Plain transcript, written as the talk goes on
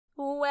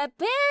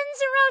Weapons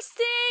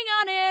roasting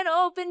on an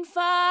open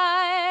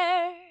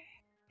fire.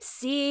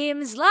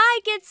 Seems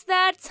like it's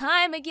that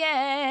time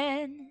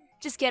again.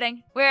 Just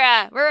kidding.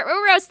 We're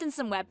roasting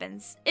some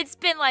weapons. It's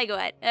been like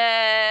what?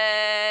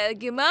 A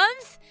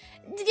month?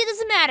 It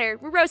doesn't matter.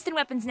 We're roasting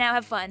weapons now.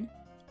 Have fun.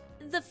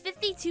 The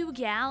 52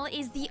 gal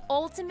is the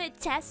ultimate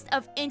test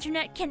of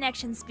internet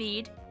connection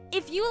speed.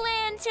 If you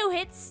land 2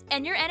 hits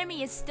and your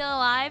enemy is still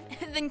alive,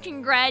 then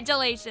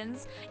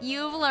congratulations.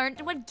 You've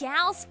learned what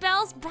gal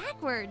spells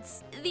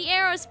backwards. The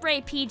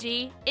Aerospray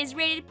PG is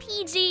rated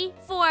PG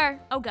for...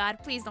 Oh god,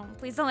 please don't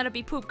let it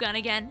be poop gun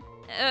again.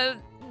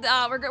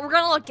 We're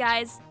gonna look,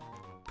 guys.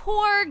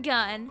 Poor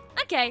gun.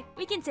 Okay,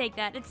 we can take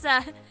that. It's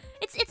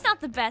not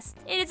the best.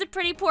 It is a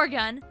pretty poor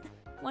gun.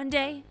 One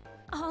day,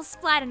 I'll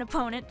splat an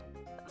opponent.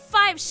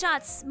 5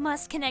 shots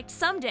must connect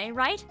someday,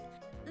 right?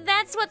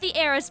 That's what the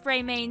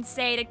Aerospray mains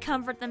say to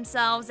comfort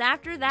themselves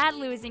after that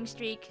losing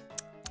streak.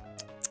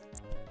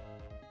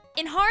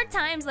 In hard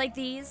times like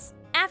these,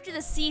 after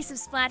the cease of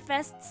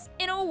Splatfests,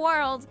 in a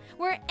world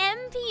where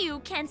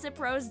MPU Kensa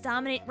pros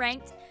dominate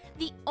ranked,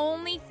 the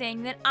only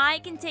thing that I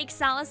can take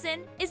solace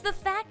in is the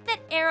fact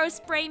that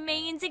Aerospray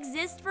mains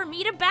exist for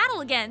me to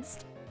battle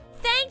against.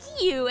 Thank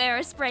you,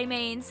 Aerospray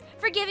mains,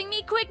 for giving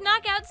me quick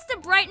knockouts to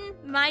brighten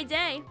my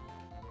day.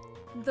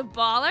 The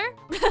baller?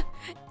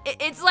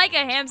 It's like a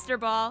hamster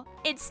ball.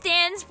 It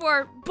stands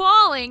for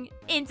balling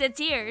into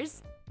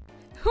tears.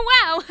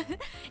 Wow,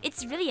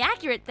 it's really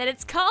accurate that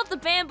it's called the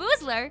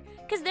Bamboozler,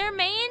 because their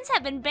mains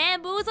have been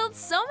bamboozled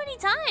so many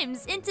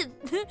times into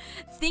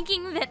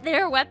thinking that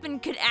their weapon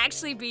could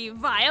actually be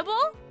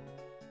viable.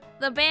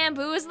 The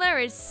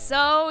Bamboozler is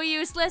so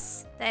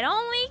useless that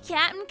only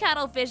Captain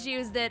Cuttlefish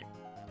used it,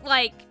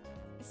 like,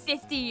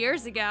 50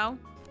 years ago.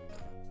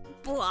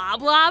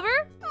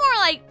 Bloblobber? More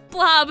like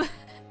blob.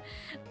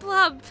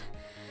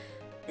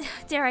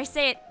 Dare I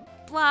say it,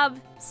 blob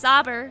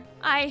sobber.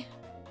 I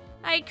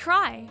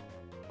cry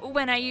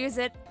when I use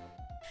it.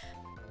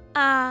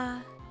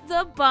 The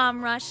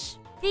bomb rush.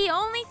 The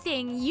only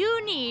thing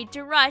you need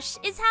to rush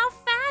is how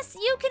fast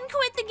you can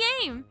quit the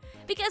game.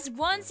 Because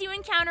once you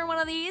encounter one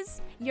of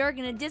these, you're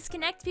gonna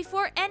disconnect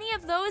before any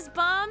of those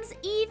bombs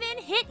even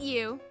hit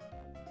you.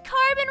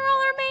 Carbon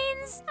roller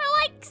mains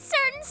are like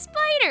certain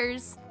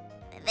spiders.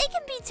 They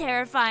can be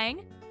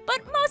terrifying,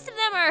 but most of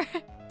them are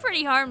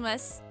pretty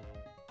harmless.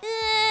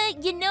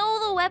 You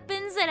know the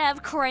weapons that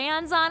have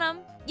crayons on them?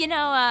 You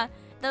know,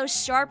 those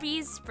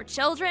Sharpies for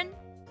children?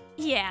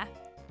 Yeah,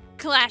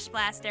 Clash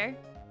Blaster.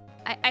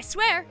 I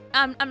swear,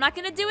 I'm not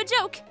gonna do a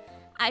joke.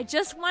 I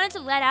just wanted to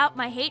let out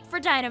my hate for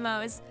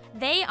dynamos.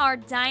 They are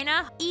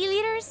Dyna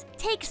E-liters,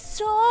 take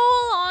so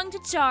long to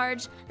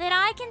charge that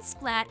I can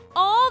splat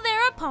all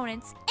their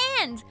opponents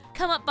and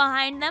come up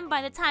behind them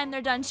by the time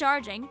they're done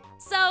charging.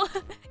 So,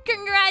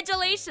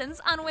 congratulations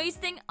on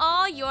wasting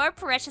all your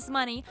precious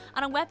money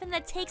on a weapon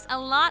that takes a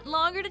lot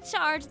longer to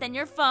charge than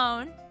your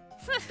phone.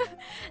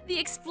 The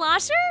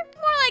Explosher?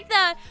 More like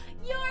the,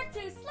 you're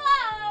too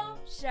slow.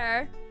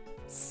 Sure.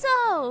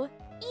 So,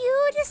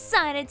 you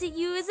decided to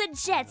use a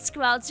jet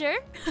squelcher?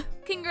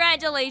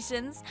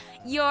 Congratulations,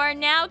 you're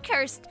now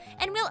cursed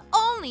and will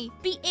only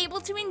be able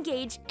to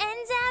engage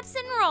end-zaps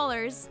and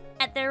rollers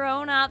at their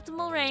own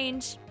optimal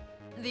range.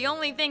 The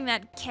only thing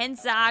that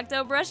Kensa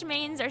Octobrush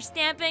mains are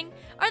stamping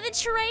are the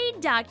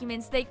trade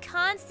documents they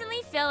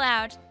constantly fill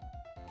out.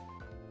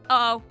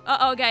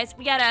 Uh-oh guys,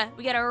 we got a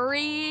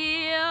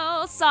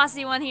real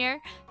saucy one here.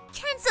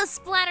 Kensa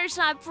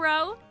Splattershot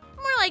Pro.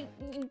 More like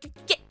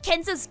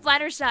Kensa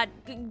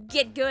Splattershot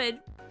get good.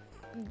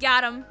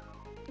 Got him.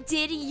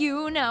 Did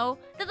you know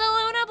that the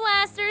Luna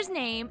Blaster's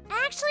name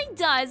actually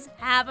does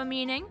have a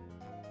meaning?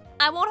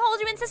 I won't hold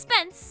you in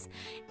suspense.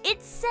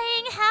 It's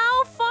saying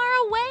how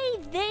far away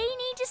they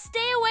need to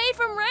stay away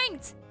from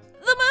ranked.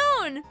 The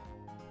moon!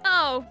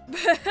 Oh,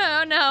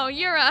 oh no,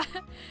 you're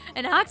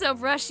an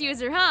Octobrush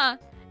user, huh?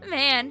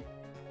 Man,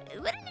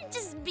 wouldn't it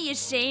just be a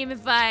shame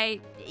if I,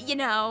 you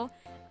know,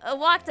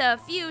 walked a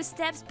few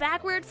steps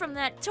backward from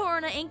that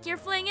Torna ink you're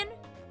flinging?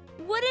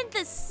 Wouldn't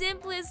the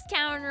simplest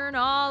counter in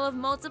all of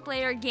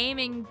multiplayer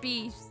gaming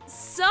be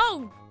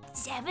so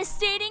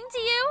devastating to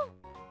you?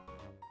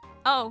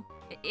 Oh,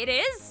 it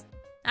is?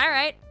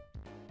 Alright.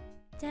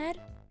 Dad?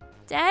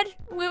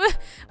 Where's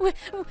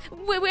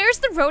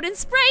the rodent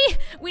spray?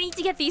 We need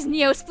to get these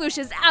Neo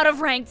Splooshes out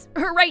of ranked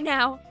right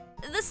now.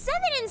 The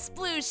 7 in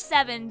Sploosh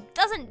 7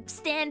 doesn't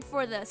stand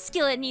for the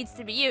skill it needs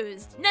to be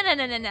used.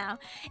 No.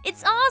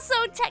 It's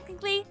also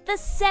technically the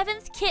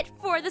 7th kit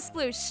for the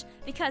Sploosh,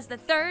 because the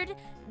 3rd,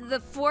 the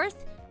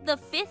 4th, the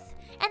 5th,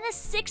 and the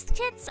 6th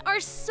kits are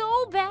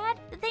so bad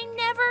that they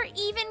never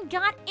even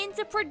got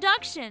into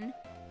production.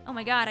 Oh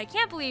my god, I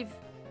can't believe...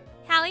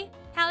 Hallie,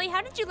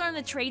 how did you learn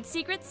the trade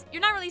secrets?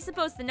 You're not really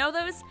supposed to know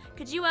those.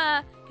 Could you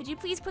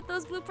please put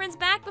those blueprints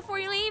back before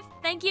you leave?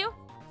 Thank you.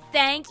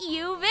 Thank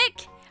you,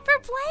 Vic, for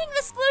playing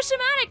the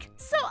Sploosh-o-matic,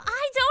 so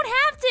I don't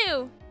have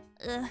to.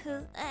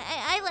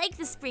 I like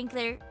the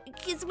sprinkler,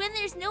 because when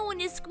there's no one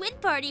to squid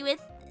party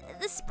with,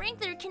 the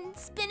sprinkler can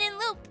spin and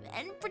loop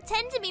and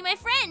pretend to be my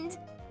friend.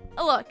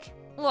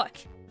 Look,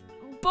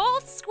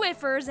 Both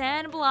Squiffers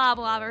and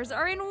Bloblobbers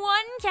are in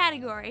one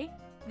category.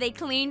 They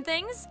clean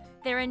things,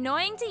 they're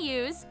annoying to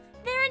use,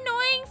 they're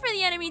annoying for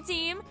the enemy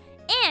team,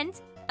 and,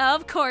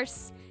 of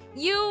course,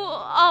 you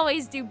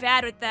always do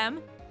bad with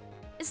them.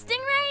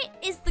 Stingray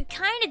is the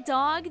kind of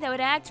dog that would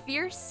act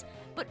fierce,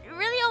 but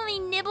really only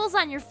nibbles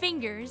on your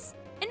fingers.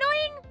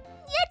 Annoying,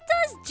 yet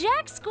does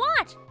jack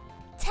squat.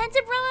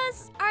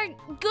 Tentibrillas are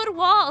good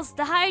walls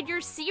to hide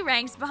your C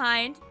ranks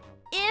behind.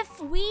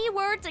 If we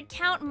were to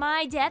count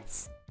my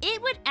deaths,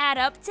 it would add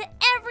up to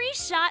every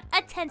shot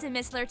a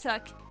Tentamissler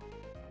took.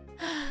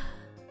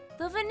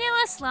 The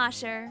Vanilla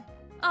Slosher.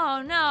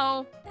 Oh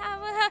no.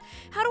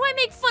 How do I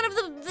make fun of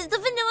the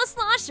Vanilla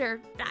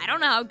Slosher? I don't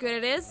know how good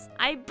it is.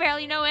 I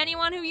barely know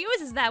anyone who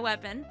uses that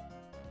weapon.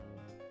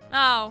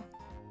 Oh.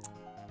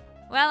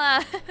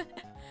 Well,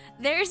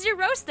 there's your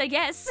roast, I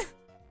guess.